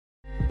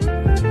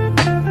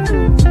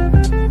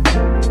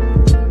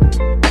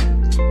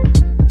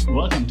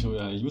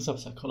Use of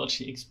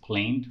Psychology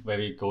Explained, where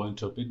we go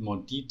into a bit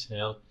more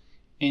detail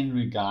in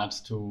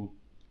regards to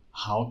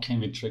how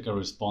can we trigger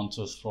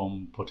responses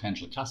from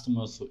potential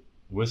customers,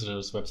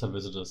 visitors, website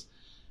visitors,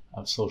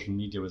 social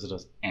media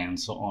visitors, and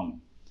so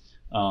on.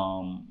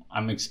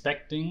 I'm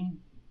expecting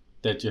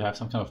that you have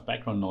some kind of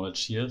background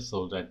knowledge here,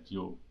 so that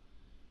you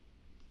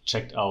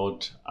checked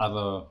out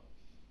other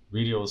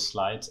videos,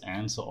 slides,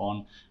 and so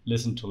on,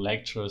 listened to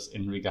lectures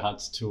in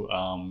regards to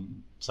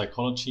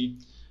psychology,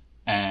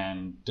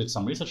 and did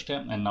some research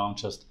there, and now I'm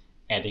just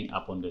adding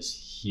up on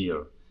this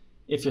here.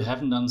 If you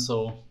haven't done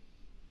so,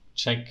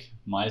 check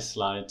my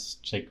slides,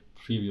 check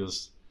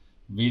previous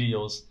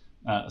videos,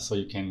 so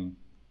you can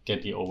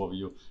get the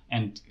overview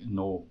and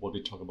know what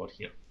we talk about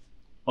here.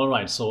 All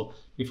right, so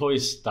before we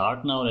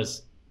start now,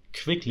 let's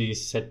quickly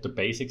set the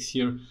basics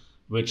here,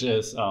 which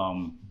is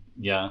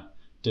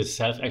the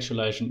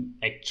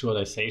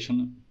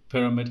self-actualization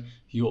pyramid.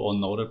 You all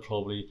know that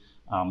probably.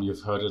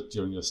 You've heard it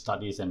during your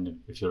studies, and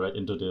if you read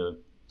into the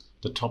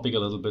topic a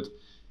little bit,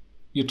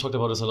 you talked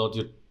about this a lot.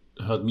 You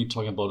heard me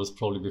talking about this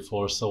probably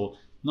before, so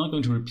not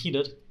going to repeat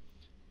it,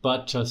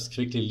 but just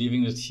quickly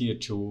leaving it here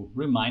to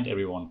remind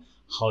everyone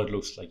how it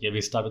looks like. Yeah,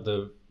 we start with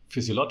the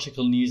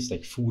physiological needs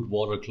like food,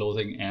 water,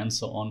 clothing, and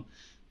so on.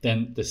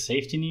 Then the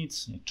safety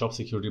needs, job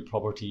security,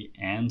 property,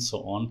 and so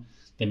on.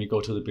 Then we go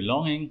to the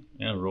belonging,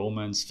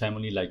 romance,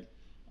 family, like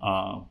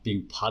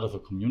being part of a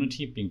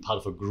community, being part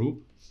of a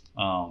group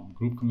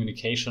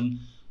communication.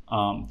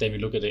 Then we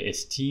look at the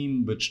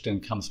esteem, which then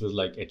comes with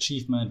like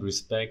achievement,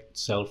 respect,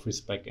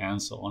 self-respect, and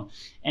so on.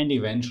 And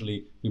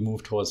eventually we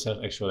move towards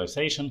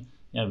self-actualization.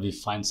 Yeah, we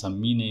find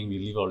some meaning, we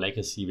leave our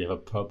legacy, we have a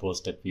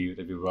purpose that we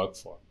work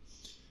for.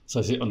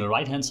 So on the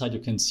right-hand side, you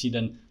can see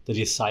then the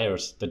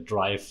desires that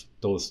drive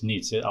those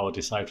needs. Yeah? Our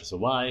desire to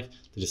survive,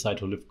 the desire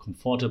to live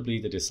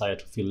comfortably, the desire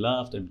to feel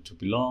loved and to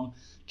belong,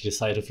 the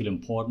desire to feel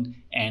important,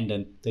 and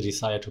then the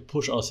desire to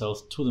push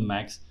ourselves to the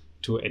max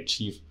to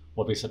achieve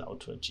what we set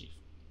out to achieve.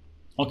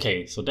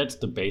 Okay, so that's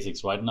the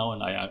basics right now,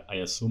 and I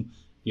assume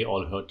we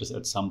all heard this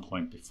at some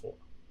point before.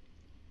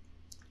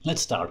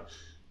 Let's start.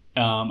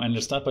 And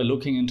let's start by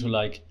looking into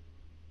like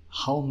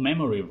how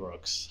memory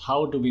works.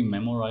 How do we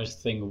memorize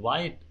things?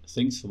 Why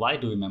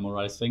do we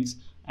memorize things?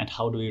 And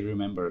how do we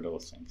remember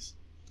those things?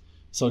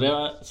 So there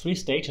are 3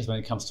 stages when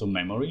it comes to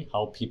memory,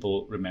 how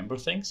people remember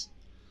things.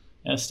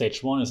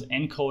 Stage 1 is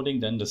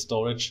encoding, then the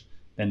storage,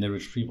 then the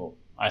retrieval.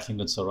 I think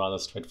that's a rather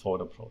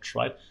straightforward approach,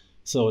 right?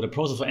 So the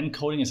process of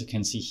encoding, as you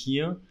can see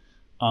here,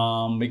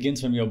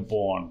 begins when we are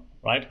born,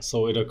 right?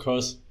 So it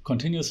occurs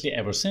continuously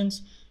ever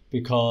since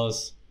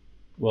because,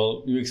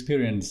 well, you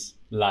experience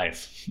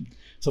life.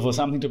 So for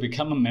something to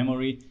become a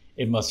memory,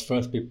 it must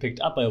first be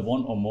picked up by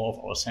one or more of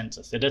our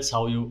senses. That's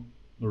how you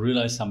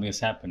realize something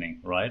is happening,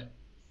 right?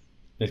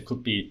 It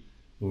could be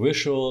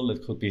visual,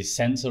 it could be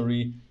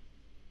sensory.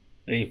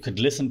 You could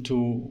listen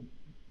to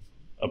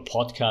a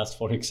podcast,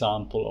 for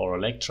example, or a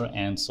lecture,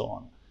 and so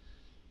on.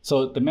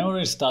 So the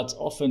memory starts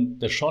off in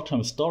the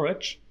short-term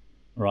storage,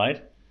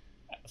 right?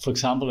 For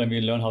example, when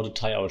we learn how to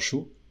tie our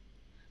shoe.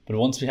 But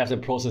once we have the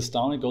process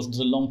down, it goes into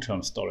the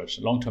long-term storage,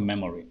 long-term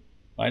memory,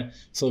 right?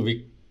 So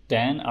we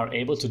then are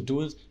able to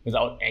do it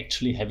without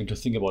actually having to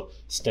think about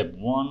step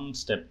 1,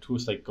 step 2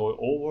 is like go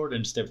over,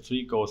 then step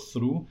 3 go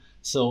through.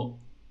 So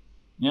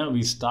yeah,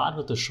 we start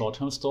with the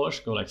short-term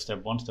storage, go like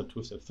step 1, step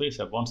 2, step 3,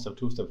 step 1, step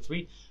 2, step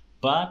 3.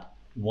 But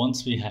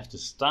once we have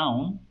this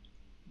down,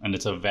 and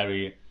it's a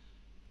very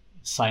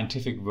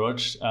scientific word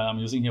I'm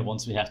using here,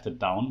 once we have that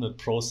down, the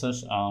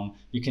process,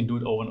 we can do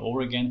it over and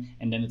over again,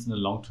 and then it's in the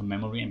long-term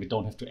memory, and we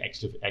don't have to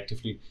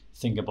actively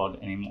think about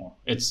it anymore.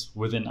 It's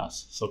within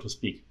us, so to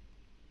speak.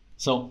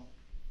 So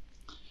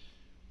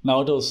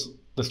now this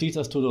leads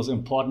us to those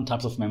important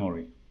types of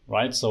memory,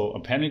 right? So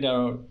apparently there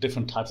are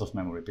different types of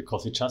memory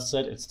because we just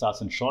said it starts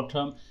in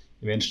short-term,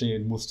 eventually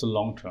it moves to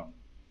long-term.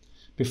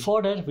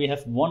 Before that, we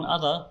have one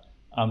other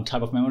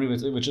type of memory,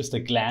 which is the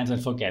glance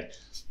and forget.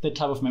 The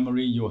type of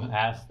memory you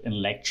have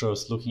in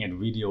lectures, looking at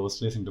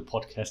videos, listening to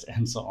podcasts,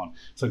 and so on.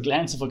 So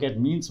glance and forget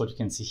means what you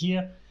can see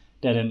here,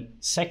 that in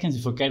seconds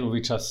you forget what we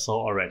just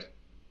saw or read.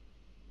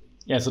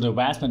 Yeah, so the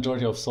vast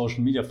majority of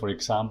social media, for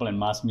example, and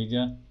mass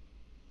media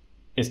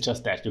is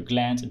just that. You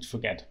glance and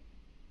forget.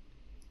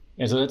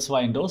 Yeah, so that's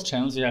why in those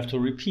channels you have to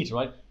repeat,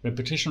 right?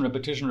 Repetition,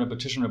 repetition,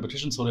 repetition,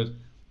 repetition, so that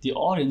the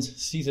audience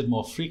sees it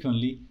more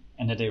frequently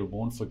and that they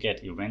won't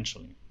forget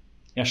eventually.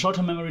 Yeah,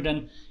 short-term memory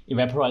then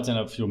evaporates in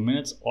a few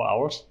minutes or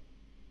hours.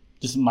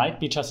 This might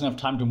be just enough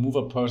time to move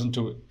a person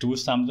to do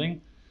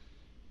something,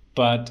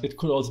 but it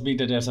could also be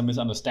that there's a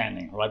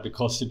misunderstanding, right?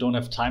 Because you don't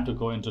have time to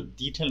go into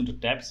detail, into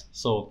depth.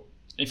 So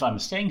if I'm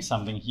saying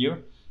something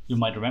here, you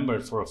might remember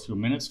it for a few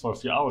minutes, for a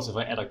few hours. If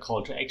I add a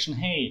call to action,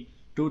 hey,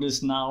 do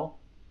this now.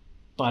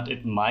 But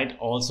it might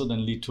also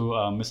then lead to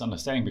a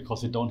misunderstanding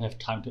because you don't have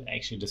time to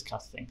actually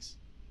discuss things.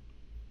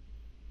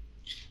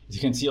 As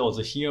you can see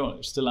also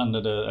here, still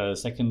under the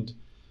second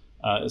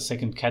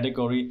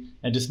category,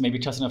 and this may be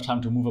just enough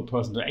time to move a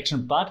person to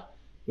action, but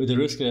with the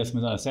risk there's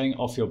misunderstanding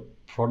of your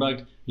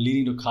product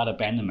leading to cart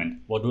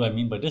abandonment. What do I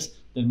mean by this?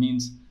 That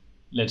means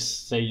let's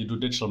say you do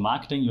digital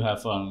marketing, you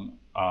have an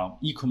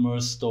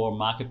e-commerce store,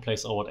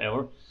 marketplace or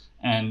whatever,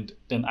 and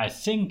then I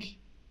think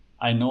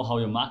I know how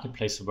your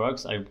marketplace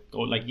works. I go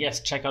like, yes,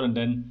 check out, and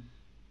then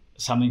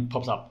something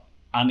pops up,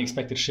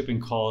 unexpected shipping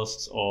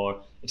costs,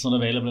 or it's not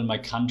available in my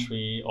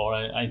country, or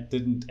I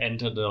didn't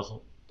enter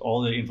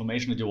all the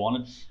information that you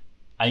wanted.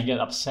 I get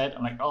upset.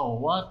 I'm like, oh,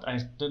 what? I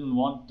didn't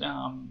want,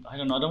 I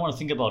don't know, I don't want to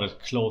think about it.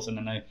 Close, and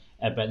then I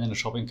abandon the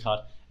shopping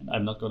cart, and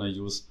I'm not going to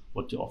use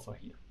what you offer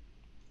here.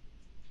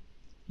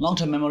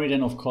 Long-term memory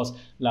then, of course,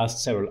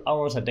 lasts several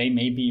hours, a day,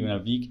 maybe even a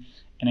week,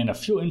 and in a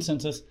few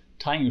instances,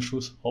 tying your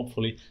shoes,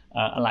 hopefully,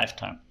 a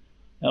lifetime.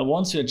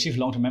 Once you achieve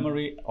long-term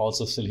memory,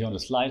 also still here on the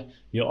slide,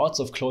 your odds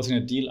of closing a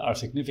deal are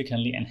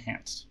significantly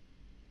enhanced.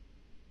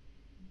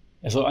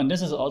 So, and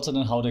this is also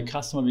then how the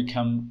customer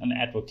become an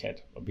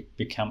advocate, or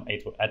become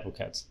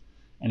advocates,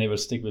 and they will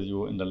stick with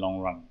you in the long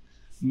run.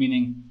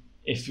 Meaning,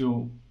 if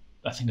you,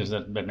 I think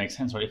that makes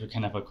sense, right? If you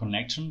can have a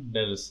connection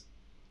that is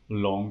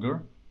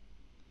longer,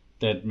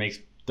 that makes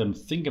them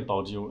think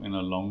about you in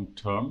a long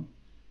term,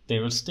 they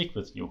will stick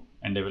with you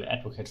and they will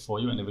advocate for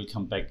you and they will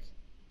come back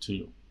to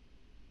you.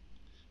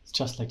 It's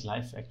just like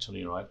life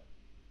actually, right?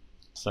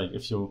 It's like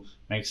if you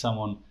make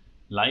someone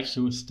like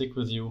you, stick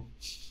with you,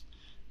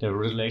 the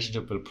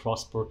relationship will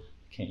prosper.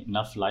 Okay,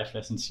 enough life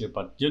lessons here,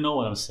 but you know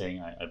what I'm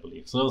saying, I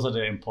believe. So those are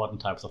the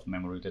important types of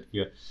memory that we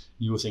are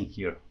using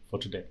here for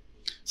today.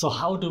 So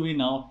how do we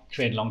now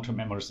create long-term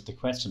memories is the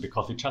question,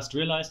 because we just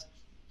realized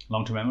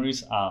long-term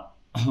memories are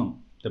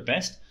the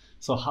best.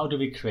 So how do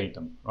we create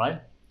them,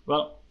 right?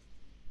 Well,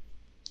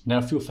 there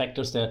are a few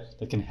factors there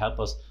that can help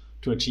us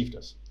to achieve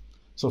this.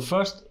 So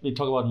first, we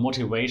talk about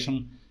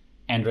motivation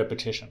and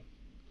repetition.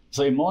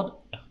 So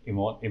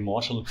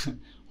immortal,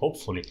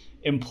 hopefully,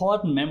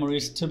 important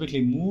memories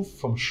typically move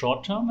from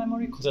short-term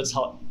memory, because that's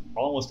how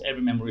almost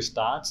every memory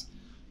starts,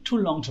 to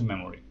long-term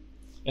memory.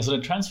 And so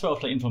the transfer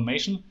of the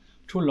information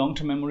to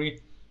long-term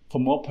memory for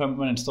more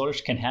permanent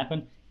storage can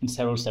happen in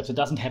several steps. It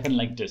doesn't happen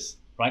like this,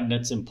 right?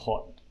 That's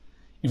important.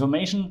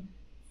 Information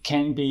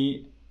can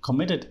be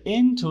committed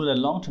into the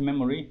long-term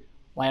memory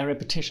via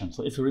repetition.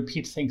 So if you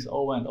repeat things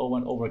over and over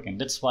and over again,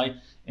 that's why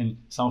in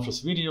some of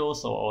those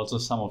videos or also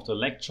some of the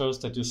lectures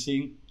that you're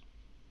seeing,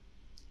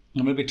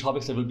 there will be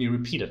topics that will be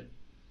repeated.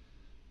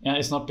 Yeah,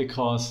 it's not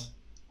because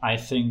I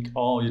think,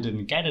 oh, you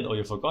didn't get it or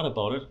you forgot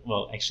about it.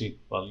 Well, actually,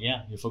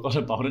 yeah, you forgot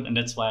about it, and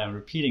that's why I'm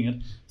repeating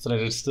it, so that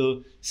it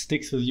still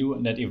sticks with you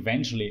and that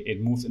eventually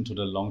it moves into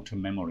the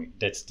long-term memory.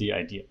 That's the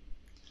idea.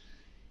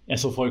 Yeah,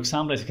 so for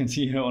example, as you can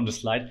see here on the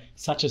slide,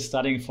 such as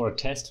studying for a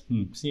test,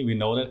 see, we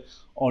know that,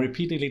 or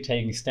repeatedly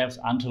taking steps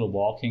until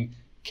walking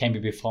can be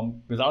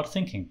performed without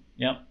thinking.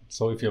 Yeah,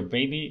 so if you're a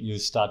baby, you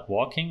start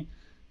walking,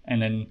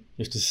 and then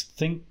you have to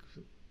think.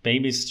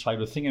 Babies try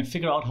to think and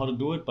figure out how to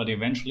do it, but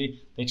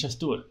eventually they just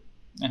do it,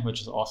 which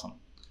is awesome.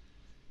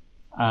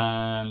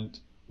 And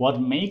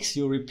what makes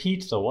you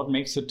repeat, though? What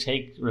makes you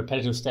take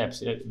repetitive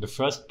steps? The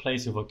first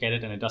place you forget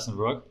it and it doesn't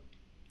work.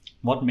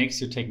 What makes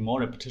you take more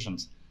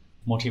repetitions?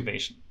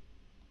 Motivation.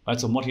 Right,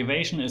 so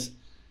motivation is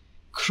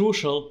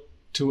crucial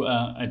to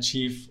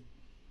achieve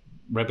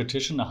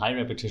repetition, a high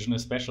repetition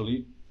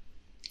especially.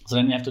 So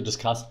then we have to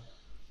discuss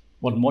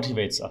what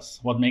motivates us,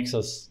 what makes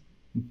us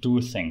do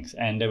things.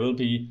 And there will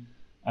be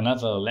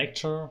another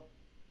lecture,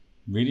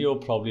 video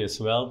probably as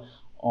well,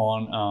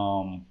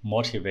 on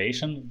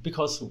motivation,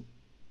 because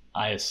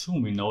I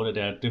assume we know that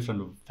there are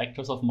different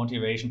factors of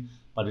motivation,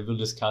 but we will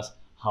discuss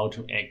how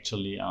to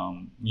actually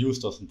use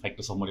those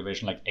factors of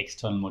motivation, like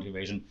external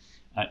motivation,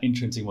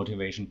 intrinsic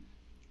motivation,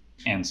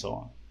 and so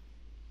on.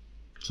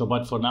 So,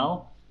 but for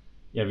now,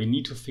 yeah, we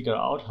need to figure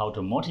out how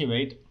to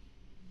motivate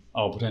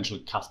our potential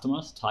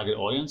customers, target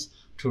audience,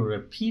 to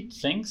repeat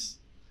things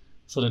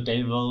so that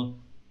they will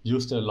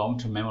use their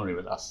long-term memory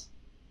with us.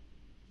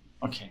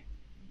 Okay.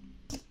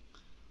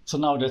 So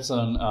now that's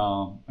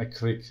a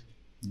quick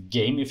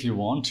game if you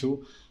want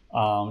to,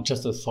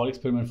 just a thought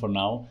experiment for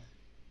now.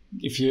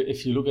 If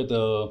you look at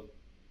the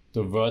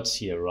words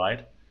here,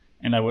 right?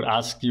 And I would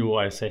ask you,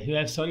 I say, you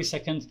have 30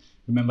 seconds,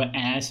 remember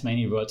as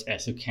many words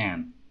as you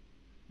can.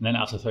 And then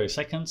after 30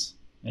 seconds,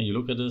 and you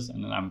look at this,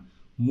 and then I'm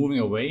moving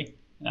away,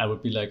 and I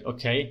would be like,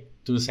 okay,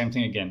 do the same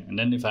thing again. And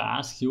then if I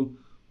ask you,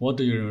 what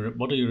do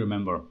you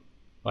remember,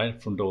 right,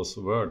 from those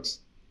words?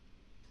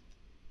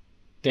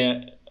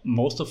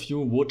 Most of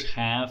you would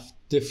have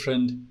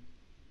different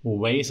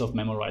ways of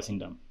memorizing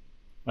them.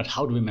 But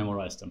how do we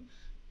memorize them?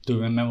 Do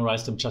we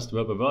memorize them just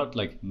word by word,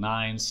 like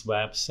 9,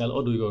 swap, sell,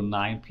 or do you go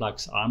 9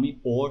 plugs army?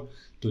 Or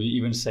do you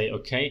even say,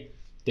 okay,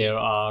 there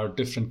are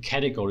different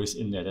categories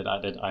in there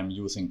that I'm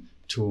using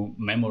to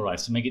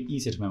memorize, to make it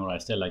easier to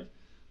memorize? They're like,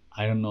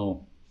 I don't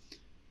know,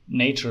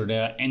 nature,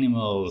 there are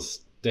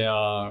animals,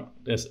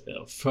 there's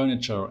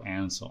furniture,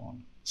 and so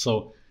on.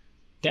 So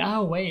there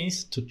are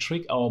ways to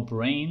trick our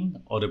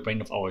brain, or the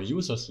brain of our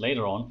users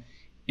later on,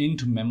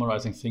 into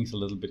memorizing things a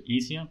little bit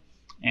easier.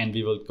 And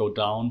we will go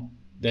down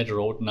that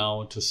road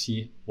now to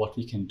see what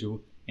we can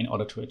do in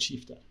order to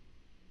achieve that.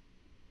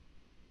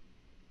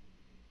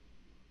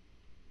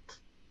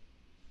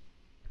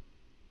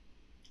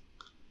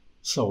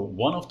 So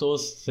one of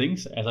those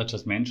things, as I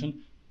just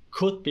mentioned,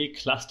 could be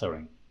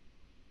clustering.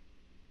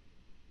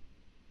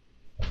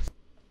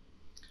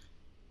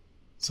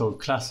 So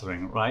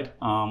clustering, right?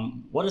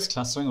 What is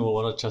clustering? Or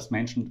what I just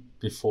mentioned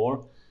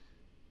before,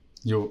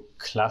 you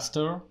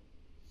cluster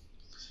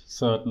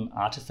certain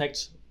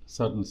artifacts,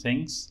 certain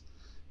things,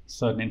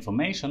 certain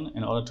information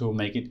in order to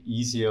make it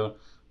easier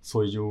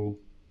for you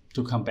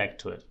to come back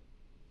to it.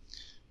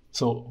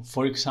 So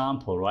for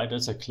example, right,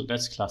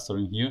 that's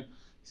clustering here.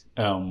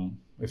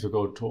 If you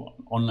go to an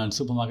online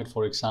supermarket,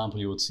 for example,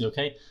 you would see,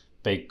 okay,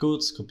 baked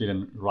goods could be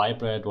then rye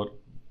bread,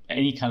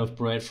 any kind of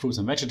bread, fruits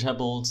and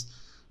vegetables,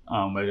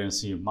 where you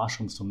see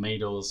mushrooms,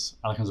 tomatoes,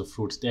 other kinds of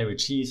fruits, dairy,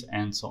 cheese,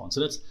 and so on.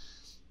 So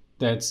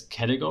that's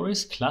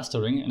categories,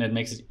 clustering, and it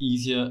makes it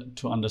easier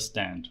to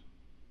understand.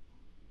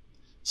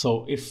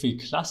 So if we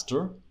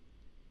cluster,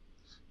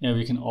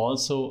 we can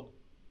also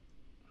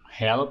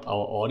help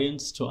our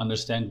audience to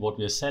understand what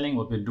we are selling,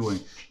 what we're doing.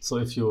 So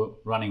if you're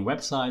running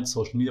websites,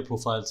 social media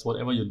profiles,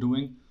 whatever you're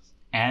doing,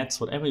 ads,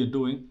 whatever you're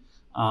doing,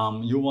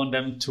 you want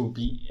them to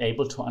be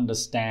able to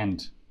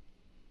understand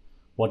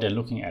what they're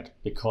looking at,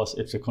 because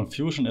if the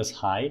confusion is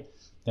high,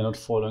 they're not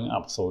following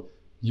up. So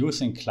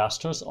using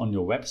clusters on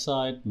your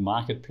website,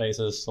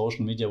 marketplaces,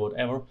 social media,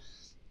 whatever,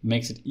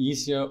 makes it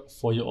easier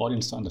for your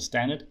audience to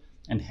understand it,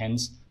 and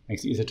hence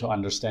makes it easier to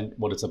understand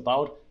what it's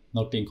about,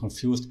 not being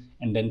confused,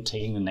 and then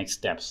taking the next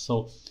steps.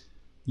 So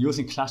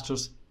using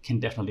clusters can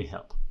definitely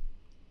help.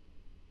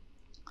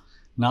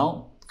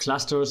 Now,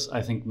 clusters,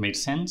 I think, made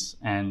sense,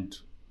 and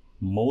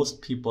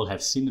most people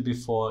have seen it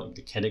before,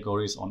 the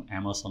categories on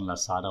Amazon,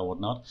 Lazada,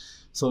 whatnot.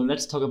 So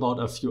let's talk about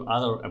a few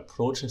other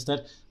approaches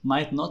that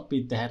might not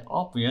be that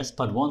obvious,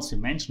 but once we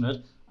mention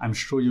it, I'm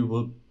sure you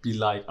will be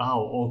like,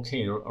 oh,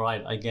 okay,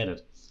 right, I get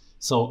it.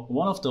 So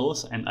one of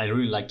those, and I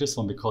really like this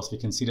one because we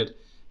can see that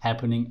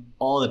happening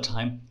all the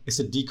time, is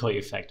the decoy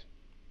effect.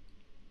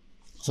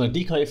 So the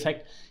decoy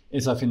effect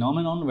is a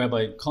phenomenon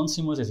whereby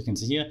consumers, as you can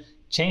see here,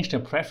 change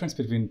their preference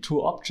between two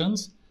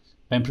options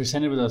when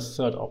presented with a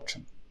third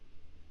option.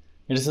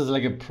 And this is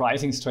like a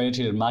pricing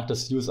strategy that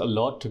marketers use a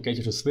lot to get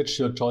you to switch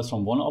your choice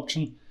from one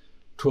option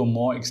to a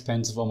more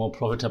expensive or more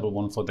profitable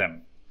one for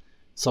them.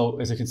 So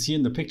as you can see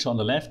in the picture on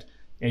the left,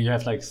 you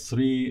have like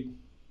three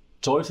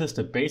choices: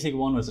 the basic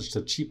one, which is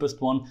the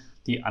cheapest one,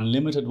 the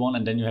unlimited one,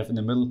 and then you have in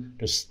the middle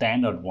the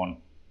standard one.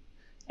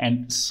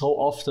 And so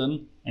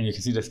often, and you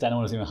can see the standard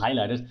one is even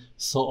highlighted,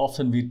 so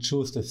often we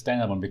choose the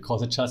standard one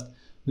because it just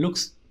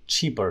looks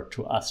cheaper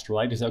to us,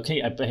 right? You say,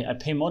 okay, I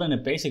pay more than the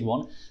basic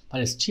one,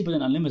 but it's cheaper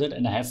than unlimited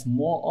and I have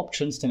more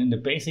options than in the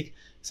basic,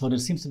 so that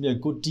seems to be a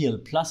good deal.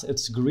 Plus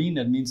it's green,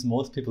 that means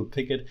most people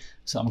pick it,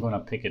 so I'm gonna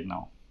pick it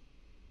now.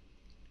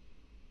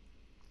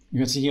 You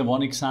can see here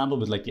one example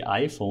with like the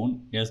iPhone.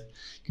 Yes,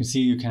 you can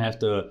see you can have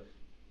the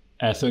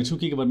 32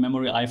 gigabyte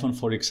memory iPhone,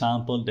 for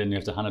example, then you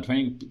have the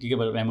 120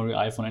 gigabyte memory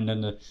iPhone, and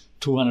then the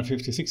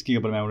 256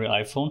 gigabyte memory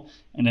iPhone,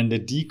 and then the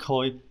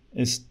decoy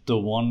is the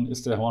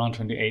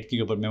 128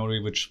 gigabyte memory,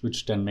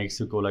 which then makes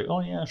you go like, oh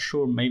yeah,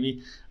 sure,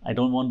 maybe I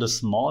don't want the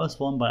smallest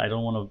one, but I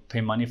don't want to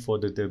pay money for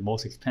the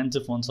most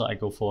expensive one, so I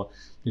go for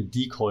the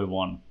decoy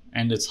one,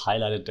 and it's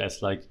highlighted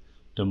as like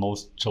the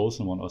most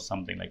chosen one or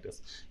something like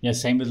this. Yeah,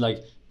 same with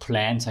like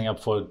plans, signing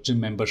up for gym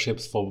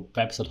memberships, for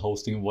website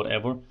hosting,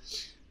 whatever.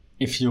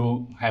 If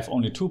you have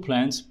only two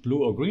plans,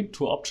 blue or green,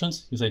 two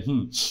options, you say,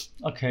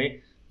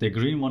 okay, the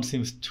green one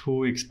seems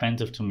too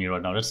expensive to me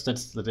right now. That's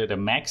the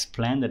max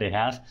plan that they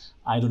have.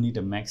 I don't need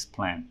a max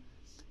plan.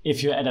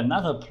 If you add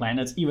another plan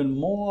that's even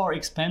more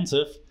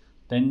expensive,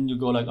 then you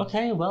go like,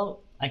 okay,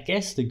 well, I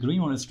guess the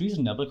green one is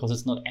reasonable because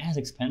it's not as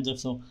expensive.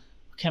 So,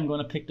 okay, I'm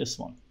going to pick this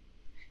one.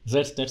 So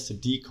that's the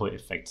decoy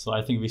effect. So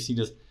I think we see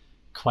this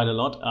quite a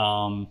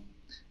lot.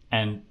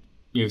 And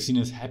we've seen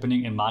this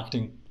happening in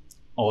marketing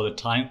all the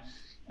time.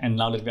 And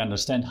now that we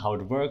understand how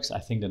it works, I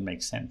think that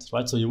makes sense,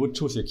 right? So you would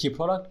choose your key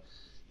product,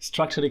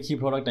 structure the key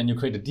product, then you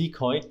create a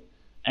decoy,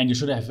 and you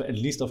should have at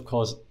least, of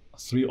course,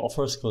 3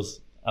 offers, because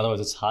otherwise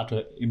it's hard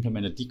to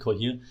implement a decoy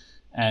here.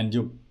 And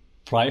you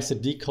price the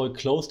decoy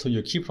close to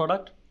your key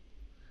product,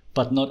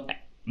 but not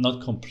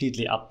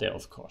completely up there,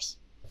 of course.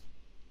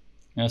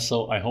 Yeah,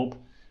 so I hope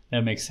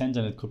that makes sense,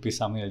 and it could be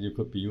something that you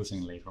could be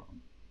using later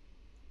on.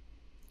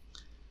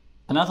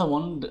 Another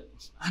one that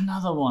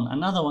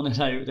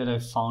I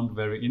found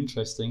very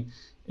interesting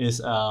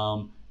is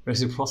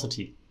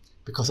reciprocity,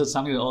 because it's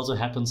something that also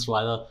happens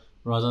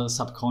rather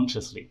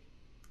subconsciously.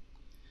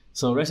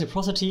 So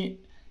reciprocity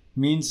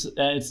means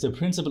it's the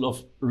principle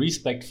of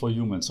respect for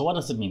humans. So what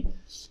does it mean?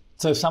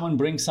 So if someone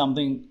brings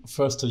something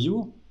first to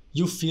you,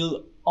 you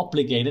feel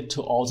obligated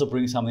to also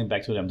bring something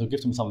back to them, to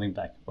give them something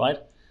back, right?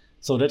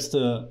 So that's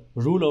the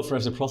rule of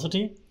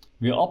reciprocity.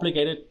 We are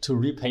obligated to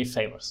repay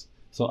favors.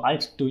 So I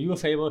do you a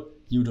favor,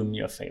 you do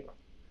me a favor,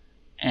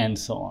 and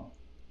so on.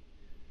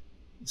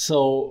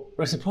 So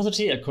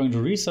reciprocity, according to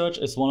research,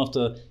 is one of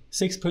the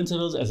 6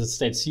 principles, as it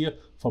states here,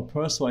 for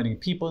persuading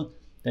people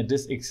that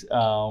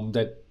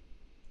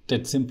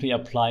that simply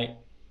apply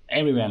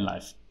everywhere in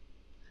life.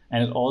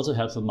 And it also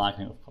helps with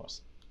marketing, of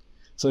course.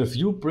 So if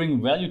you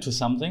bring value to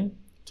something,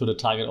 to the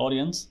target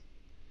audience,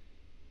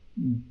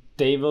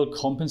 they will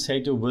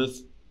compensate you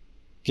with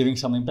giving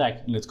something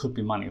back, and it could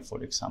be money,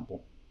 for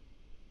example.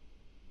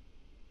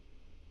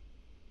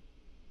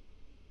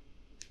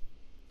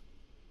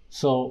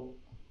 So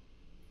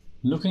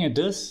looking at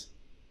this,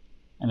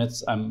 and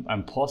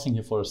I'm pausing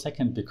here for a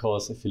second,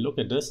 because if you look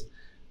at this,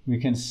 we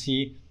can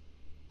see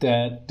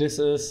that this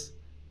is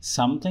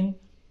something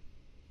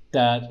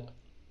that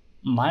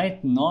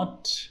might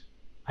not,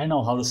 I don't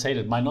know how to say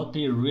it, might not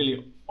be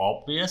really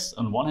obvious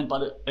on one hand,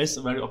 but it is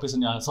very obvious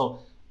on the other.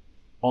 So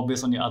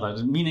obvious on the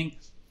other, meaning,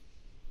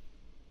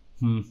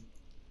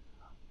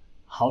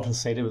 how to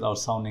say it without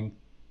sounding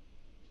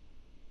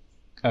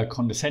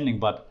condescending,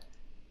 but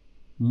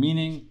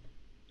meaning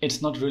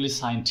it's not really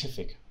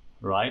scientific,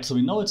 right? So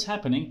we know it's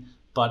happening,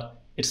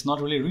 but it's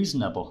not really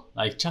reasonable.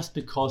 Like, just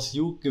because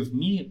you give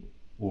me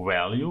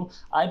value,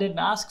 I didn't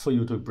ask for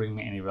you to bring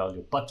me any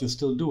value, but you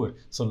still do it.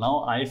 So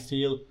now I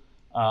feel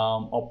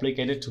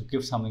obligated to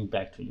give something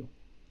back to you.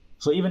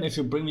 So even if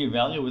you bring me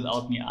value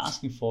without me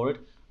asking for it,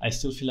 I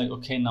still feel like,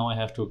 okay, now I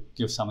have to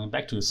give something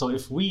back to you. So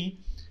if we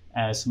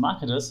as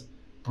marketers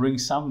bring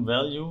some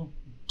value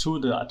to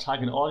the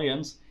target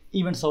audience,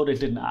 even though they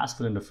didn't ask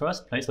for it in the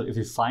first place, but if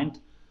we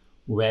find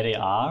where they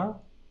are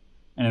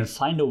and then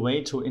find a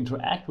way to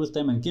interact with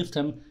them and give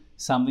them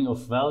something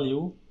of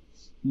value,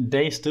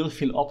 they still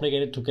feel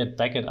obligated to get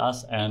back at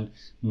us and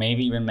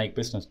maybe even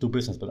do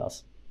business with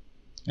us.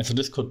 And so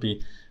this could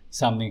be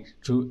something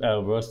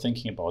worth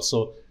thinking about.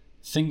 So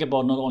think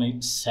about not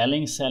only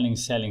selling,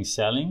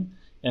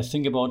 and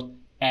think about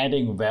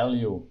adding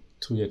value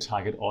to your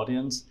target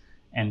audience,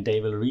 and they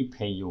will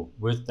repay you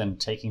with them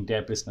taking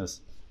their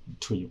business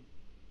to you.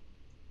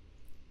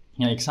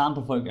 An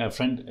example, for a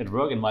friend at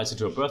work invites you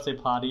to a birthday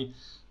party.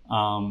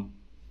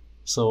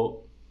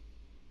 So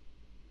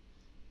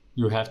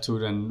you have to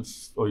then,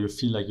 or you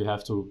feel like you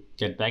have to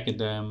get back at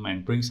them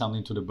and bring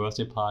something to the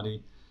birthday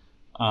party.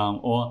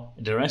 Or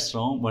at the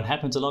restaurant, what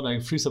happens a lot,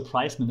 like free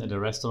surprisement at the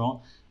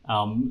restaurant.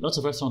 Lots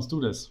of restaurants do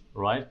this,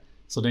 right?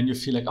 So then you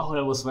feel like, oh,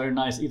 that was very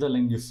nice. Either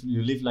like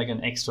you leave like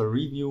an extra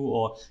review,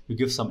 or you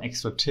give some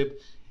extra tip,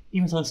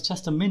 even though it's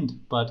just a mint.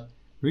 But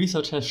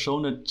research has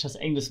shown that just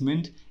adding this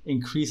mint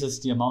increases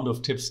the amount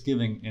of tips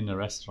giving in a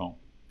restaurant.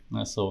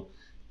 So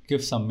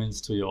give some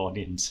mints to your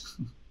audience.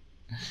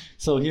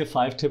 So here are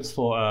 5 tips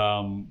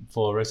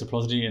for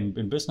reciprocity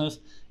in business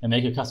and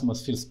make your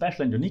customers feel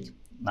special and unique.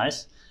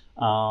 Nice.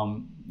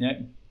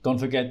 Don't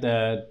forget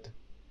that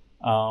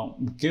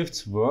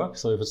gifts work.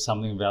 So if it's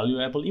something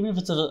valuable, even if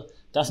it's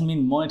doesn't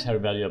mean monetary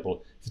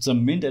valuable. If it's a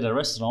mint at a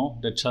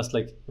restaurant that just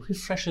like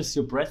refreshes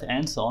your breath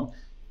and so on,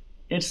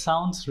 it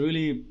sounds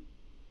really,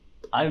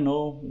 I don't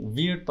know,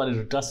 weird, but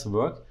it does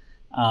work.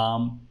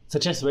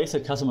 Suggest ways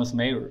that customers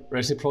may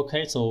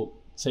reciprocate. So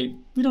say,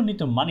 we don't need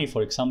the money,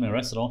 for example, in a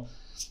restaurant.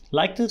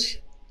 Like this,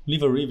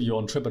 leave a review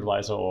on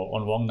TripAdvisor or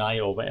on Wong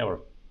Nai or wherever.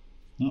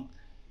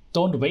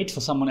 Don't wait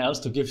for someone else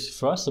to give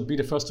first, so be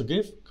the first to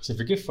give. Because if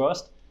you give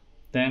first,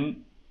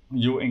 then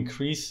you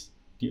increase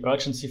the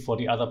urgency for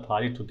the other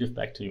party to give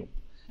back to you.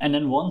 And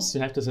then once you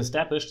have this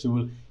established, you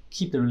will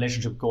keep the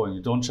relationship going.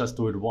 You don't just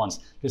do it once.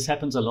 This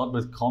happens a lot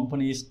with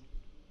companies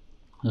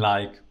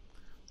like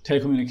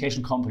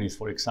telecommunication companies,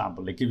 for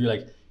example. They give you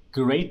like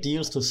great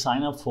deals to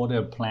sign up for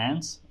their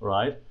plans,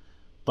 right?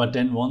 But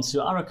then once you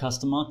are a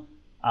customer,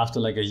 after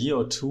like a year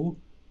or 2,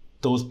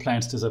 those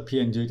plans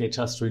disappear and they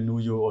just renew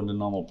you on the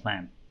normal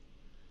plan.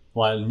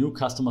 While new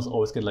customers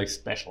always get like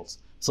specials.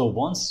 So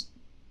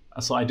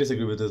I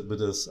disagree with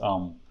this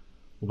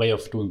way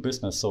of doing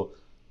business. So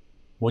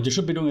what you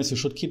should be doing is you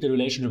should keep the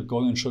relationship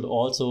going and should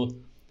also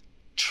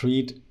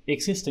treat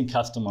existing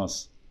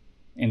customers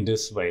in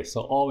this way.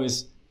 So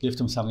always give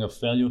them something of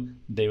value,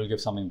 they will give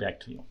something back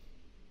to you.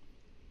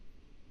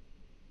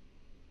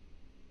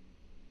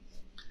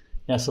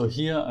 Yeah, so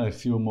here are a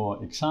few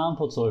more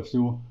examples. So if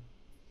you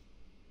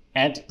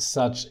add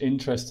such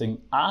interesting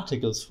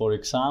articles, for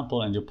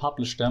example, and you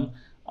publish them,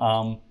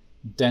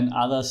 then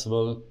others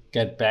will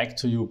get back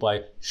to you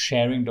by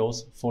sharing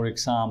those, for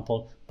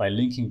example, by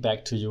linking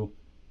back to you,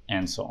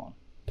 and so on.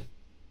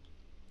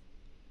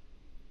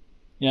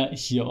 Yeah,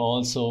 here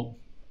also,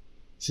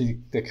 see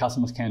the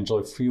customers can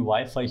enjoy free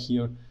Wi-Fi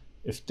here.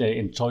 If they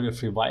enjoy the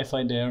free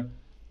Wi-Fi there,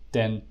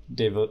 then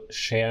they will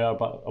share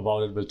about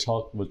it, will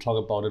talk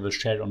about it, will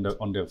share it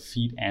on their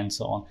feed and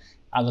so on.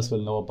 Others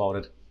will know about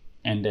it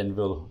and then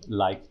will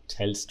like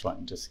Telstra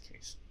in this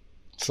case.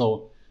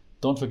 So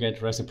don't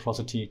forget,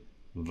 reciprocity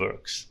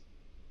works.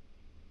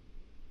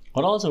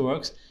 What also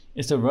works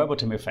is the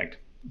verbatim effect.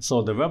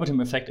 So the verbatim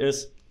effect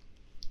is,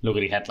 look at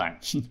the headline.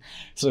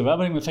 So the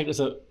verbatim effect is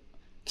a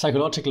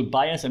psychological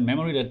bias and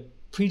memory that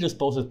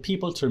predisposes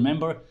people to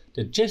remember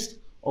the gist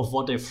of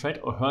what they've read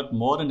or heard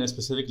more than the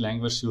specific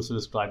language used to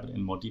describe it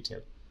in more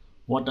detail.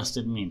 What does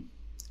that mean?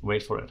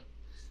 Wait for it.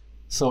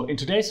 So in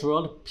today's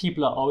world,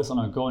 people are always on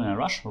a go and a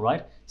rush,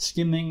 right?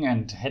 Skimming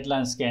and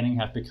headline scanning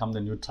have become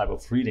the new type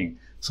of reading.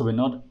 So we're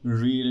not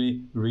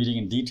really reading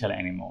in detail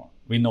anymore.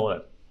 We know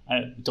that.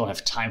 I don't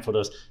have time for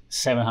those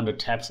 700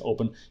 tabs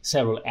open,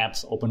 several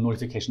apps open,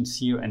 notifications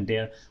here and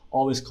there,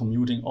 always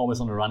commuting, always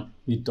on the run.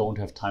 We don't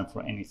have time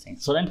for anything.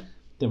 So then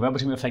the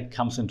verbatim effect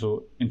comes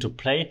into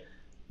play,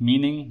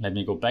 meaning, let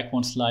me go back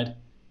one slide,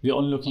 we're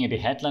only looking at the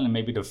headline and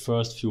maybe the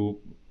first few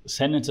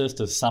sentences,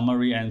 the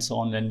summary and so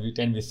on, then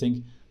we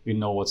think we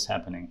know what's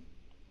happening.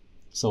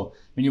 So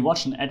when you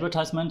watch an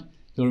advertisement,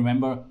 you'll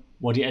remember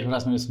what the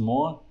advertisement is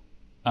more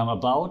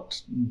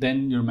about,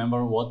 then you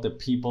remember what the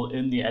people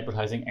in the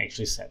advertising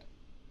actually said,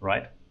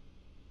 right?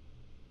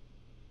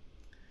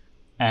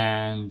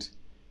 And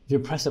if you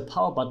press the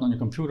power button on your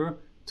computer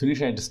to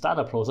initiate the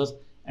startup process,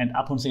 and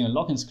upon seeing a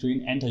login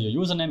screen, enter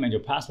your username and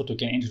your password to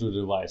get into the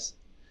device.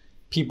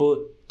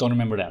 People don't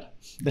remember that.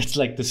 That's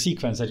like the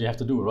sequence that you have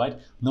to do, right?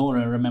 No one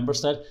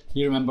remembers that.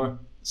 You remember,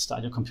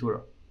 start your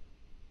computer.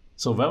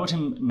 So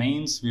verbatim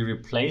means we're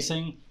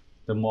replacing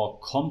the more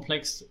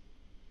complex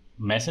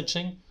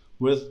messaging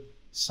with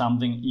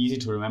something easy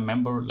to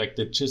remember, like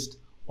the gist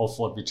of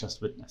what we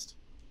just witnessed.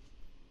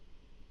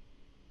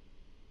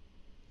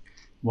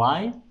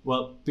 Why?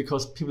 Well,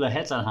 because people are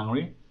headline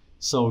hungry.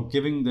 So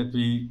given that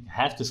we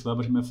have this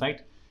verbatim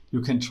effect,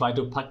 you can try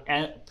to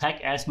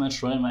pack as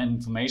much relevant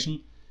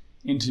information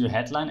into your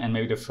headline, and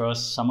maybe the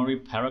first summary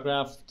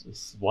paragraph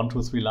is 1,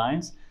 2, 3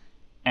 lines.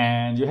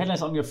 And your headline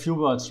is only a few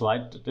words,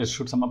 right? That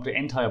should sum up the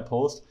entire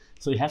post.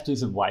 So you have to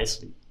use it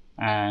wisely.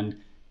 And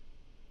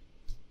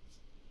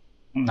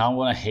now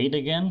what I hate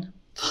again,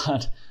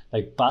 but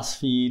like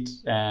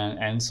BuzzFeed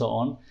and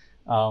so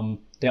on,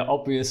 they're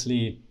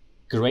obviously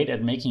great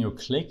at making you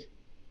click,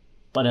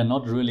 but they're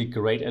not really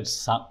great at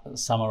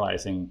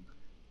summarizing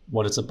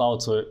what it's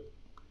about. So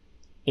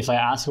if I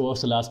ask you what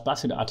was the last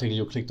BuzzFeed article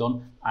you clicked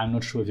on, I'm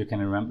not sure if you can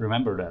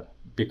remember that,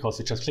 because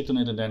you just clicked on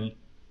it and then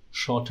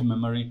short-term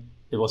memory,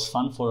 it was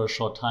fun for a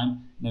short time,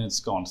 and then it's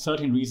gone.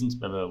 13 reasons,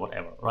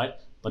 whatever, right?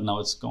 But now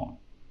it's gone.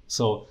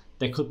 So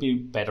there could be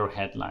better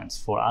headlines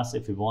for us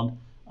if we want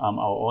our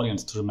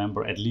audience to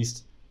remember at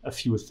least a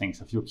few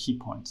things, a few key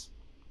points.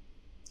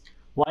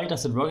 Why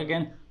does it work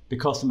again?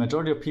 Because the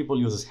majority of people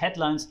uses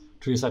headlines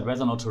to decide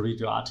whether or not to read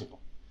your article.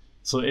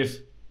 So if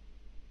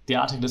the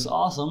article is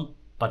awesome,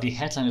 but the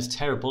headline is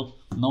terrible,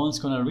 no one's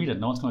going to read it,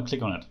 no one's going to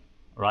click on it,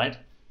 right?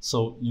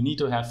 So you need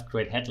to have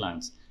great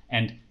headlines.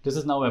 And this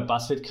is now where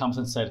BuzzFeed comes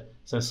and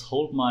says,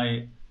 hold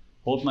my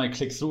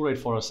click-through rate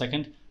for a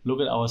second. Look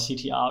at our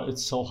CTR,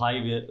 it's so high,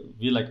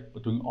 we're like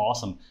doing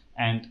awesome.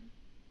 And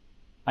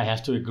I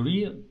have to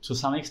agree to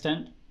some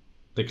extent.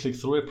 The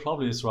click-through rate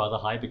probably is rather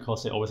high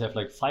because they always have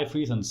like 5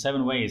 reasons,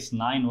 7 ways,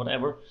 9,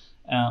 whatever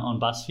on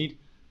BuzzFeed.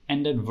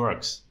 And that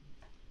works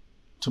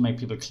to make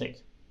people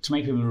click, to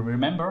make people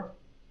remember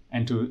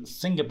and to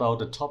think about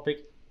the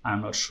topic.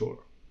 I'm not sure.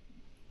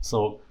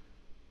 So,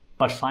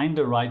 but finding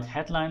the right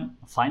headline,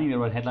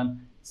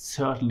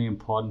 certainly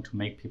important to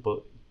make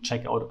people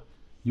check out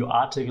your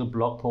article,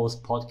 blog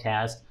post,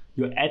 podcast,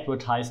 your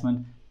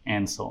advertisement,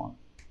 and so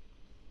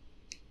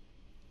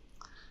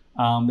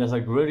on. There's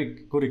a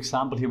really good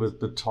example here with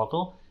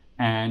Bitoggle,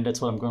 and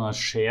that's what I'm going to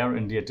share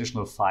in the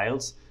additional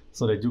files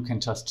so that you can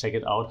just check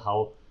it out,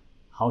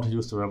 how to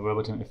use the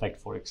verbatim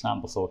effect, for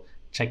example. So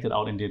check that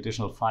out in the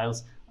additional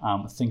files,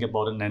 think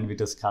about it, and then we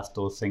discuss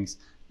those things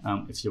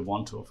if you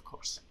want to, of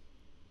course.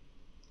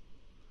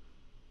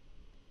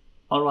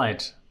 All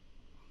right.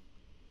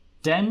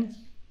 Then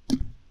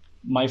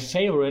my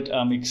favorite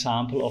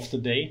example of the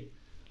day,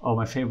 or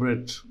my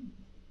favorite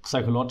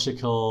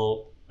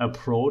psychological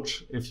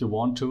approach, if you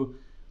want to,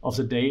 of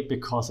the day,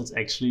 because it's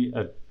actually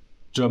a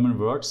German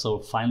word. So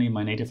finally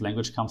my native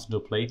language comes into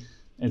play.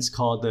 It's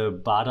called the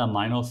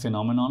Baader-Meinhof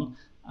phenomenon.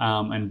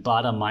 And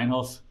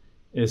Baader-Meinhof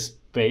is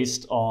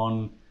based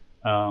on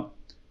a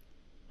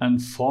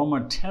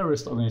former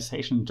terrorist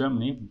organization in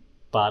Germany.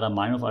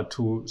 Baader-Meinhof are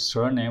 2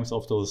 surnames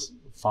of those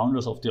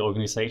founders of the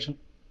organization.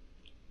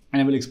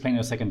 And I will explain in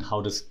a second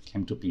how this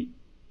came to be.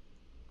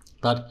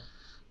 But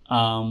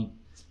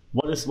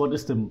what is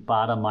the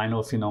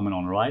Baader-Meinhof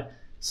phenomenon, right?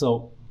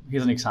 So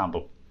here's an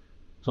example.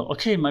 So,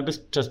 okay, it might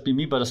just be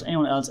me, but does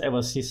anyone else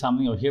ever see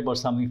something or hear about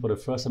something for the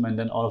first time, and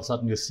then all of a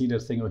sudden you see that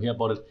thing or hear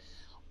about it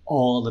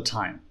all the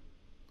time,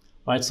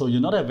 right? So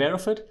you're not aware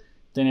of it,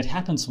 then it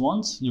happens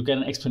once, you get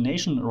an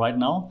explanation right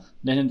now,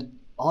 then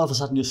all of a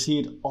sudden you see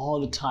it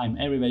all the time,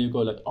 everywhere you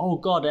go, like, oh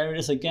God, there it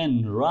is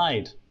again,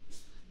 right?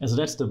 And so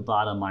that's the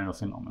Baader-Meinhof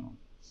phenomenon.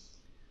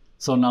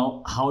 So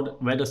now,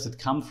 where does it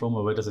come from,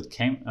 or how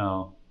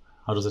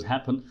does it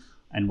happen,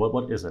 and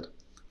what is it?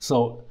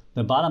 So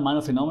the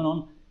Baader-Meinhof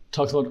phenomenon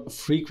talks about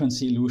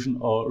frequency illusion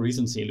or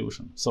recency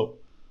illusion. So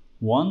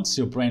once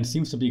your brain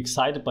seems to be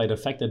excited by the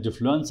fact that you've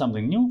learned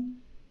something new,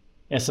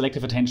 a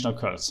selective attention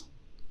occurs.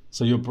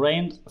 So your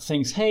brain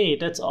thinks, hey,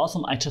 that's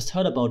awesome, I just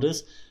heard about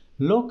this.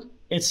 Look,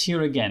 it's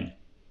here again.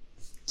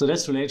 So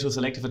that's related to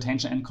selective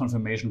attention and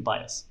confirmation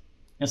bias.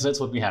 And so that's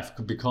what we have,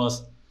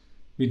 because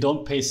we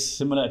don't pay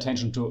similar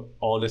attention to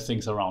all the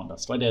things around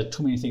us, right? There are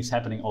too many things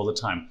happening all the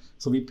time.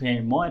 So we pay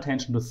more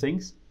attention to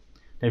things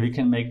that we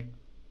can make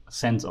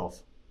sense of.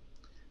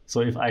 So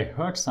if I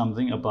heard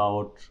something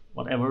about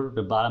whatever,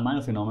 the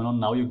Baader-Meinhof phenomenon,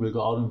 now you will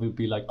go out and will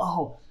be like,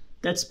 oh,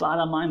 that's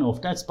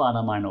Baader-Meinhof, that's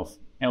Baader-Meinhof.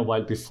 And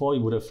while before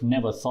you would have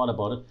never thought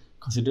about it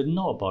because you didn't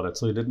know about it,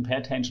 so you didn't pay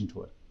attention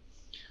to it.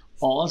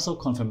 Also,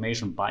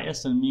 confirmation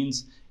bias, that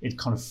means it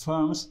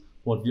confirms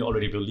what we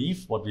already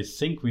believe, what we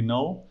think we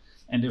know.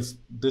 And if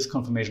this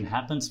confirmation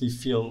happens, we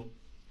feel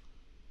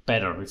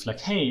better. We feel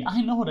like, hey,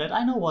 I know that,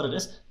 I know what it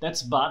is.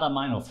 That's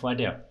Baader-Meinhof right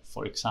there,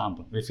 for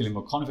example. We're feeling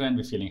more confident,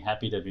 we're feeling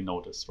happy that we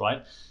know this,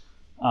 right?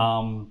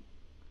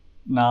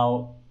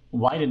 Now,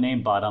 why the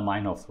name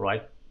Baader-Meinhof,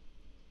 right?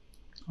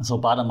 So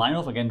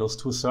Baader-Meinhof, again, those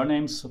two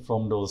surnames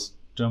from those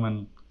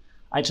German,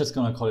 I just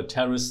gonna call it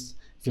terrorists.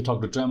 If you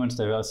talk to Germans,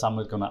 there are some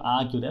that are gonna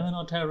argue they are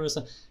not terrorists.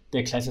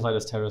 They're classified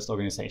as terrorist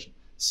organization.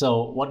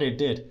 So what they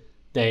did,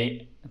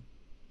 they,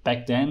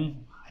 back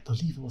then, I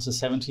believe it was the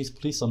 70s,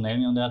 please don't nail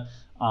me on that,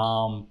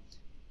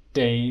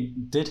 they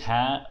did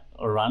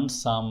run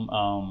some,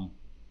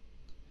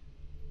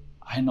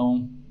 I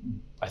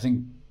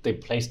think they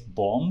placed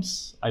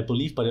bombs, I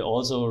believe, but they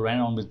also ran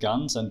on with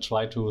guns and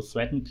tried to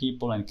threaten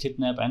people and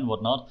kidnap and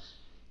whatnot.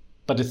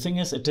 But the thing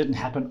is, it didn't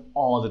happen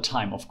all the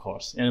time, of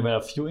course. And there were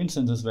a few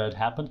instances where it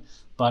happened,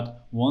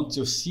 but once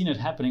you've seen it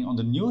happening on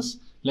the news,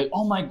 like,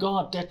 oh my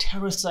God, there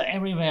terrorists are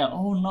everywhere.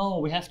 Oh no,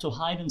 we have to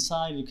hide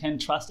inside. You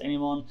can't trust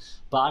anyone.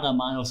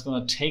 Baader-Meinhof is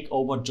going to take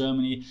over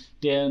Germany.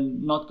 They're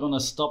not going to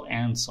stop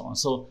and so on.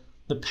 So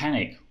the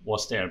panic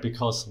was there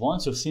because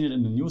once you've seen it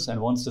in the news and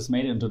once this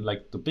made it into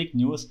like the big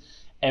news,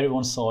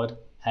 everyone saw it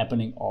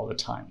happening all the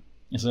time.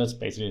 And so that's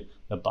basically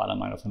the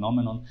Baader-Meinhof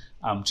phenomenon,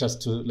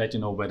 just to let you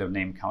know where the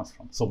name comes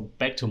from. So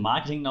back to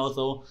marketing now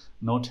though,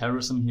 no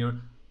terrorism here.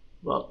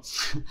 Well,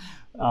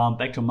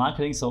 back to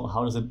marketing. So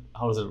how does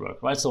it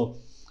work, right? So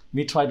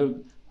we try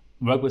to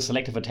work with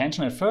selective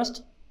attention at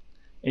first.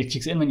 It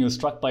kicks in when you're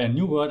struck by a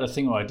new word, a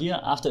thing or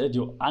idea. After it,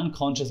 you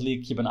unconsciously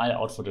keep an eye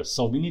out for this.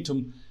 So we need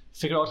to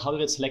figure out how to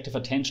get selective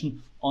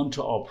attention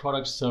onto our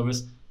product,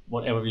 service,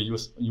 whatever we're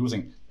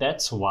using.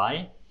 That's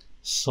why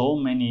so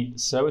many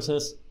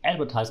services,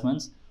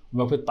 advertisements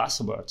work with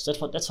buzzwords.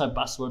 That's why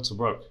buzzwords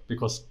work,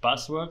 because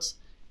buzzwords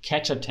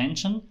catch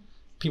attention.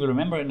 People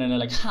remember it and they're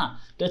like,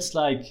 that's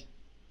like,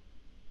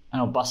 I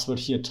know, buzzword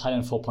here,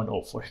 Thailand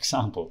 4.0, for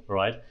example,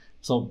 right?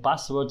 So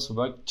buzzwords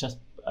work just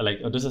like,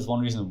 this is one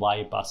reason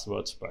why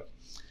buzzwords work.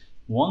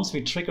 Once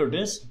we trigger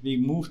this, we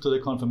move to the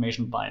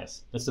confirmation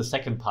bias. That's the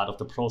second part of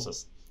the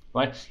process,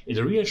 right?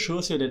 It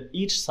reassures you that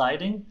each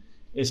sighting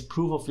is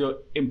proof of your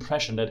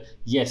impression that,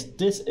 yes,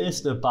 this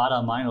is the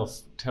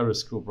Baader-Meinhof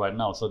terrorist group right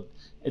now. So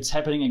it's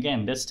happening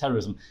again, that's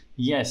terrorism.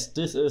 Yes,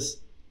 this is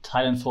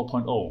Thailand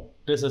 4.0.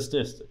 This is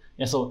this.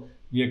 Yeah, so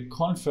we are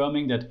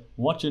confirming that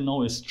what you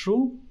know is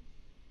true,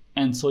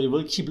 and so you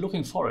will keep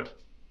looking for it.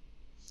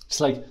 It's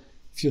like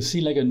if you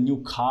see like a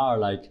new car,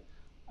 like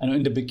I know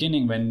in the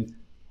beginning when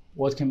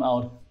what came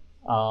out,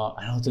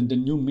 I don't know, the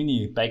new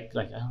Mini back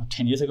like, I don't know,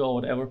 10 years ago or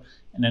whatever,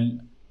 and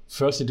then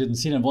first you didn't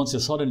see it, and once you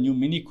saw the new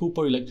Mini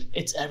Cooper, you're like,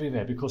 it's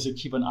everywhere because you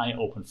keep an eye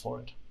open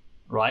for it,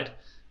 right?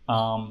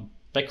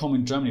 Back home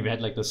in Germany, we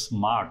had like the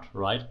Smart,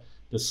 right?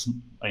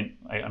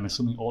 I'm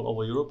assuming all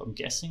over Europe, I'm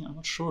guessing, I'm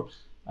not sure.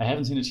 I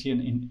haven't seen it here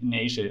in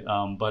Asia,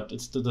 but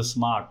it's the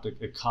Smart,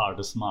 the car,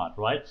 the Smart,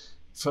 right?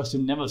 First,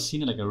 you've never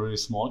seen it like a really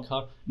small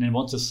car, and then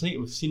once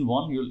you've seen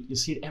one, you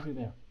see it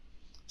everywhere.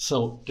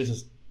 So this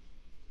is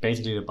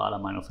basically the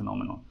Baader-Meinhof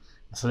phenomenon.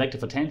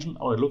 Selective attention,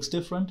 it looks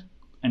different,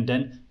 and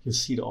then you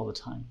see it all the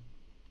time.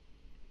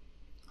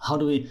 How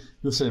do we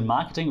use it in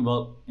marketing?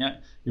 Well, yeah,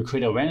 you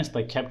create awareness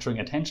by capturing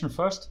attention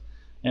first.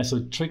 And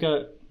so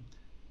trigger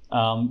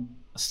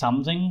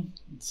something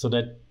so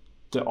that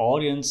the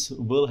audience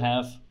will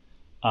have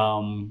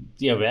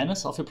the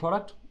awareness of your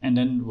product and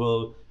then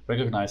will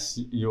recognize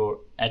your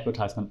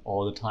advertisement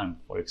all the time,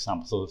 for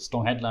example. So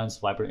strong headlines,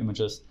 vibrant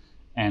images,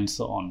 and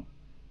so on.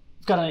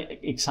 We've got an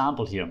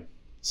example here.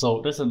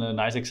 So this is a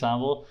nice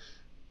example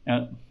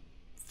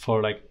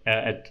for like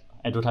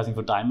advertising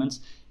for diamonds.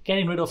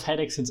 Getting rid of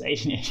headaches since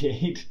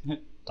 1888.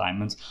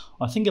 Diamonds.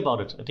 Or think about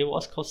it. A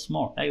divorce costs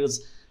more. It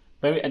was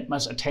very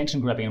much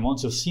attention grabbing. And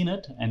once you've seen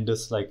it, and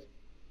this like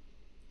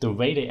the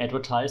way they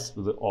advertise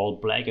with the all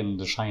black and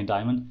the shiny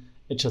diamond,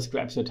 it just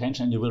grabs your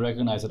attention and you will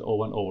recognize it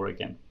over and over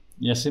again.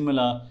 Yeah,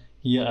 similar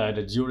here,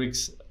 the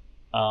Durex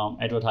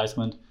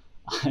advertisement.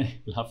 I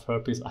love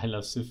herpes, I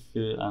love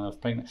syphilis, I love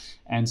pregnant,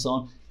 and so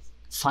on.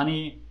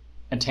 Funny,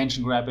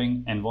 attention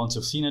grabbing, and once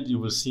you've seen it, you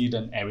will see it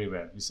then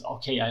everywhere. You say,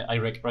 okay, I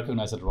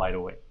recognize it right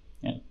away.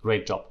 Yeah,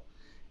 great job.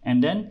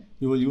 And then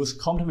you will use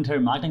complementary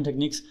marketing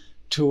techniques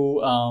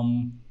to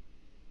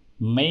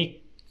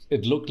make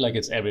it look like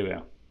it's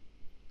everywhere.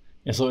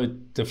 Yeah, so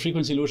the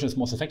frequency illusion is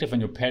most effective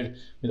when you pair it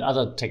with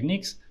other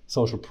techniques,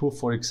 social proof,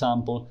 for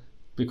example,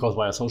 because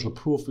via social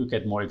proof you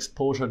get more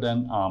exposure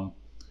than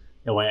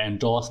via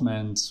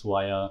endorsements,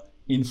 via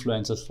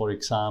influencers, for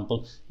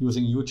example,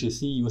 using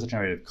UGC,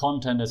 user-generated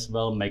content as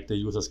well, make the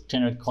users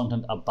generate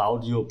content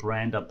about your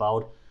brand,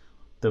 about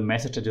the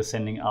message that you're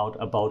sending out,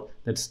 about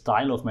that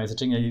style of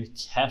messaging, and you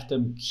have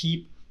them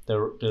keep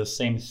the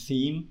same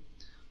theme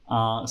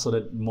so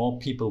that more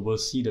people will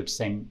see the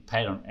same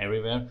pattern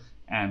everywhere,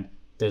 and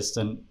there's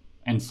then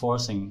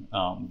enforcing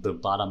the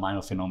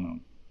Baader-Meinhof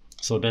phenomenon.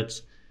 So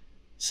that's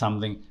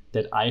something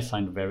that I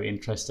find very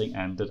interesting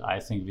and that I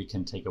think we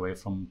can take away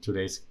from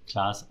today's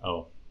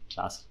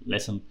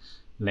lesson,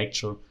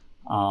 lecture,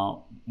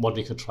 what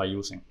we could try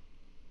using.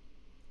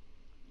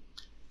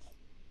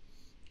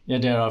 Yeah,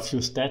 there are a few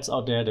stats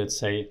out there that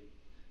say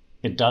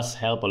it does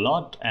help a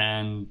lot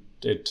and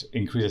it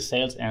increases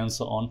sales and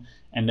so on.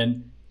 And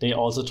then they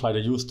also try to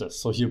use this.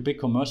 So here,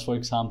 BigCommerce, for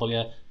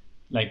example,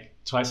 like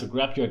tries to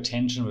grab your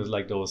attention with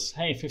like those,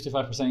 hey,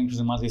 55% increase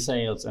in monthly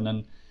sales. And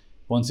then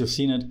once you've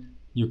seen it,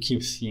 you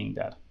keep seeing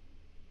that.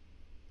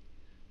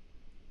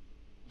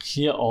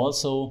 Here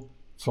also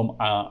from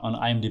on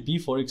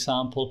IMDb, for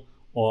example,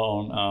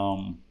 or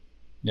on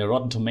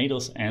Rotten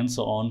Tomatoes and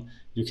so on,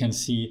 you can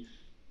see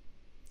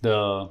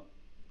the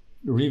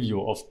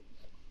review of,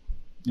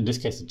 in this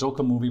case, the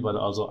Joker movie, but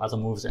also other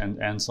movies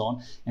and so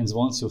on. And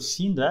once you've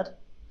seen that,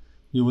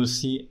 you will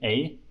see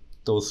A,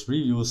 those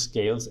review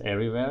scales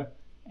everywhere,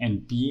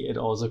 and B, it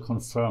also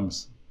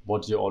confirms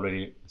what you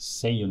already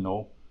say you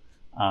know,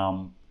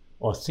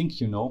 or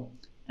think you know,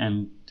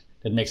 and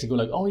that makes it go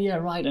like, oh yeah,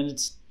 right, and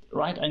it's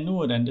right, I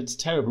knew it, and it's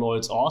terrible, or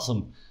it's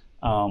awesome.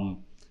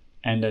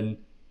 And then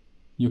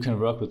you can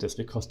work with this,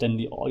 because then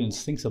the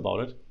audience thinks about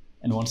it,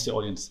 and once the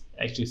audience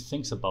actually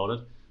thinks about it,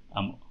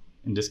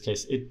 in this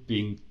case, it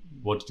being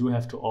what you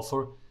have to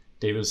offer,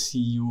 they will see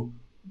you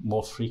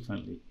more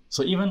frequently.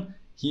 So even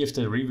here, if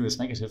the review is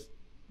negative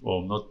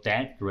or not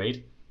that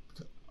great,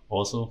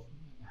 also,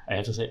 I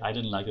have to say, I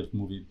didn't like that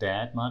movie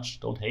that much,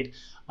 don't hate,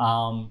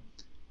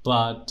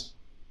 but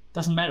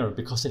doesn't matter,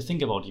 because they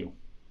think about you.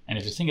 And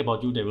if they think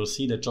about you, they will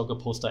see the Joker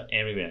poster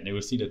everywhere. They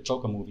will see the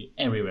Joker movie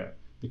everywhere,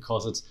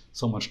 because it's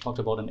so much talked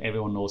about and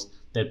everyone knows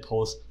that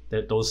post,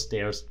 those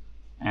stairs,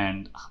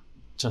 and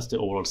just the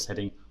overall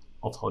setting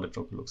of how the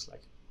Joker looks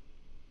like.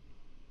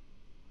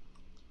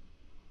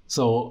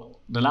 So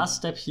the last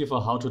step here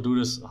for how to do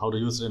this, how to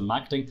use it in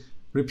marketing,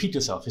 repeat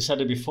yourself. We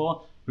said it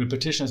before,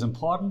 repetition is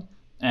important,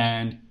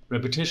 and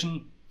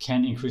repetition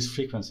can increase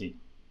frequency,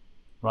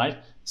 right?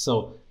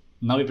 So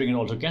now we bring it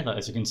all together,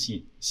 as you can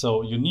see.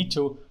 So you need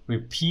to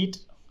repeat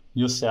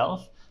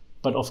yourself,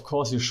 but of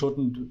course you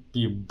shouldn't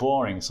be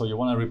boring. So you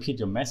want to repeat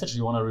your message,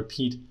 you want to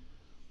repeat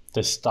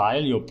the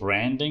style, your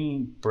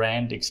branding,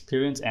 brand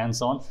experience, and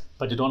so on,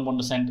 but you don't want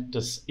to send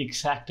this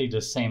exactly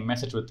the same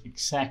message with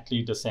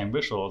exactly the same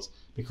visuals,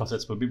 because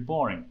that will be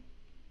boring.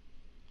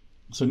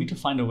 So you need to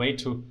find a way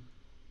to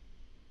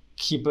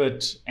keep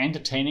it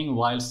entertaining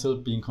while still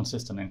being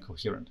consistent and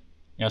coherent.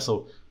 Yeah,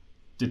 so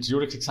the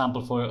Durex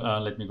example, for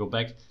let me go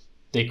back,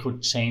 they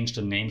could change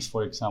the names,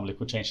 for example, they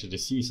could change the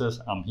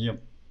diseases. Here,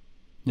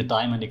 the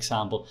diamond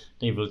example,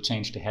 they will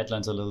change the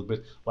headlines a little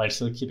bit while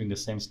still keeping the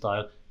same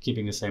style,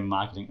 keeping the same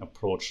marketing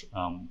approach,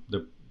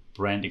 the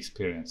brand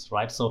experience,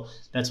 right? So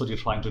that's what you're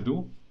trying to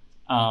do.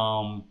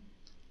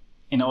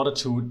 In order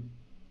to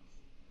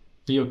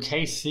be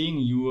okay seeing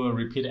your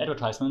repeat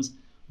advertisements,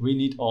 we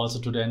need also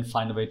to then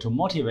find a way to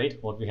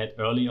motivate what we had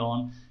early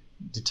on,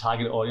 the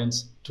target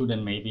audience, to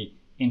then maybe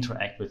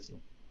interact with you.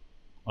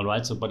 All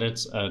right, so but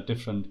it's a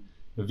different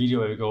video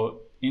where we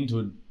go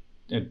into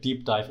a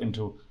deep dive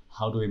into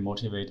how do we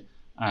motivate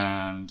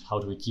and how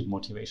do we keep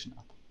motivation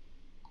up.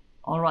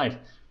 All right,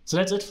 so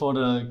that's it for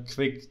the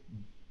quick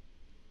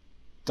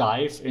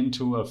dive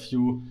into a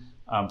few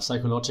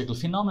psychological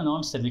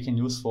phenomena that we can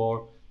use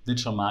for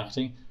digital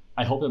marketing.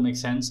 I hope that makes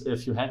sense.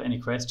 If you have any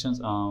questions,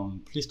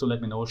 please do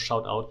let me know,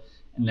 shout out,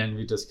 and then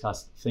we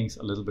discuss things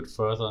a little bit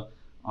further,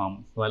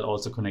 while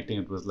also connecting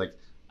it with like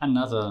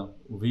another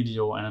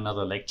video and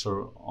another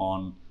lecture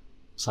on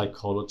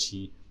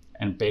psychology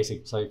and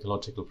basic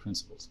psychological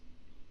principles.